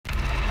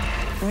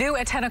New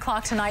at 10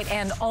 o'clock tonight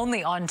and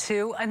only on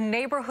 2, a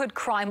neighborhood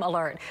crime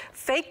alert.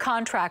 Fake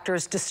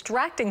contractors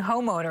distracting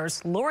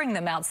homeowners, luring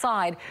them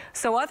outside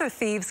so other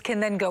thieves can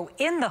then go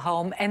in the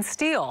home and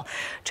steal.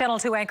 Channel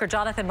 2 anchor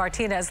Jonathan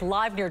Martinez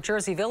live near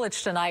Jersey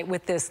Village tonight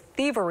with this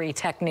thievery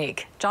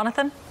technique.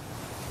 Jonathan?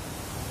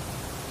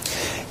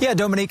 Yeah,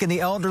 Dominique, and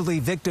the elderly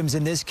victims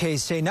in this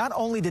case say not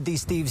only did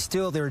these thieves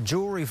steal their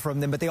jewelry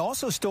from them, but they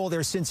also stole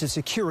their sense of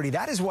security.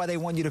 That is why they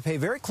want you to pay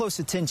very close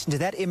attention to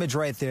that image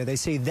right there. They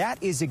say that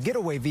is a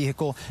getaway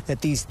vehicle that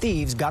these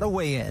thieves got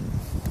away in.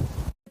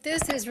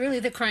 This is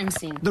really the crime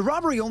scene. The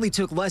robbery only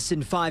took less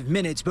than 5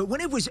 minutes, but when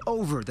it was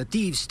over, the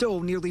thieves stole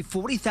nearly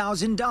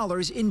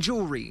 $40,000 in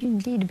jewelry. You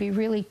need to be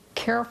really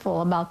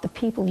careful about the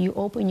people you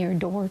open your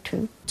door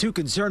to. Too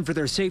concerned for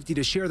their safety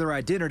to share their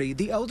identity,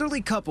 the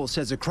elderly couple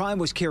says the crime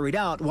was carried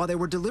out while they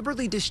were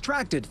deliberately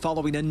distracted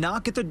following a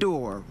knock at the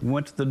door.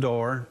 Went to the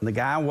door. The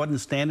guy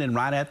wasn't standing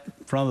right at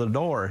the front of the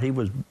door. He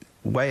was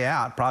way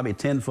out, probably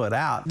 10 foot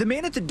out. The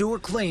man at the door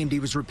claimed he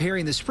was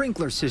repairing the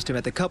sprinkler system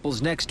at the couple's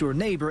next door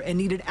neighbor and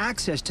needed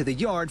access to the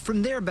yard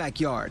from their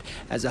backyard.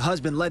 As the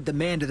husband led the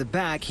man to the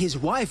back, his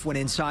wife went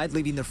inside,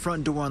 leaving the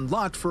front door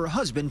unlocked for her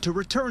husband to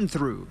return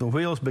through. The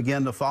wheels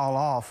began to fall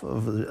off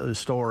of the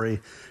story,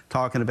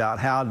 talking about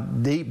how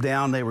deep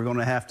down they were going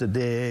to have to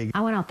dig. I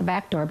went out the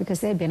back door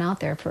because they'd been out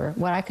there for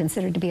what I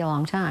considered to be a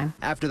long time.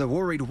 After the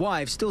worried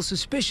wife, still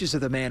suspicious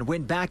of the man,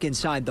 went back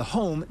inside the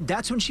home,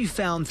 that's when she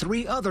found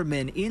 3 other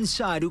men inside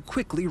who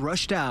quickly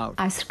rushed out.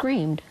 I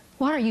screamed,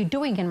 "What are you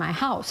doing in my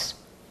house?"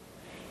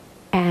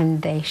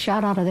 And they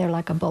shot out of there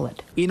like a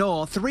bullet. In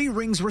all, 3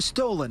 rings were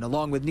stolen,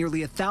 along with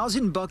nearly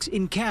 $1,000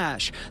 in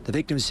cash. The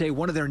victims say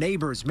one of their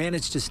neighbors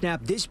managed to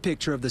snap this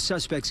picture of the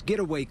suspect's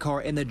getaway car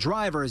and the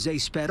driver as they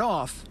sped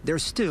off. They're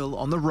still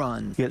on the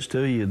run. It gets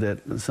to you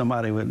that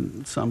somebody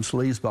would, some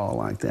sleazeball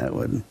like that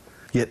would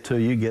get to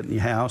you, get in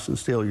your house and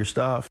steal your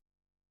stuff.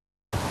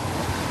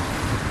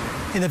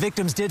 And the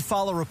victims did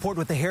file a report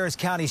with the Harris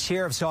County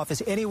Sheriff's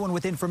Office. Anyone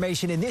with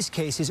information in this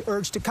case is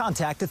urged to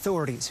contact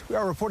authorities. We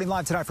are reporting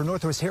live tonight from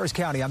Northwest Harris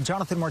County. I'm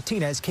Jonathan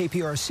Martinez,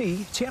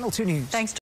 KPRC, Channel 2 News. Thanks.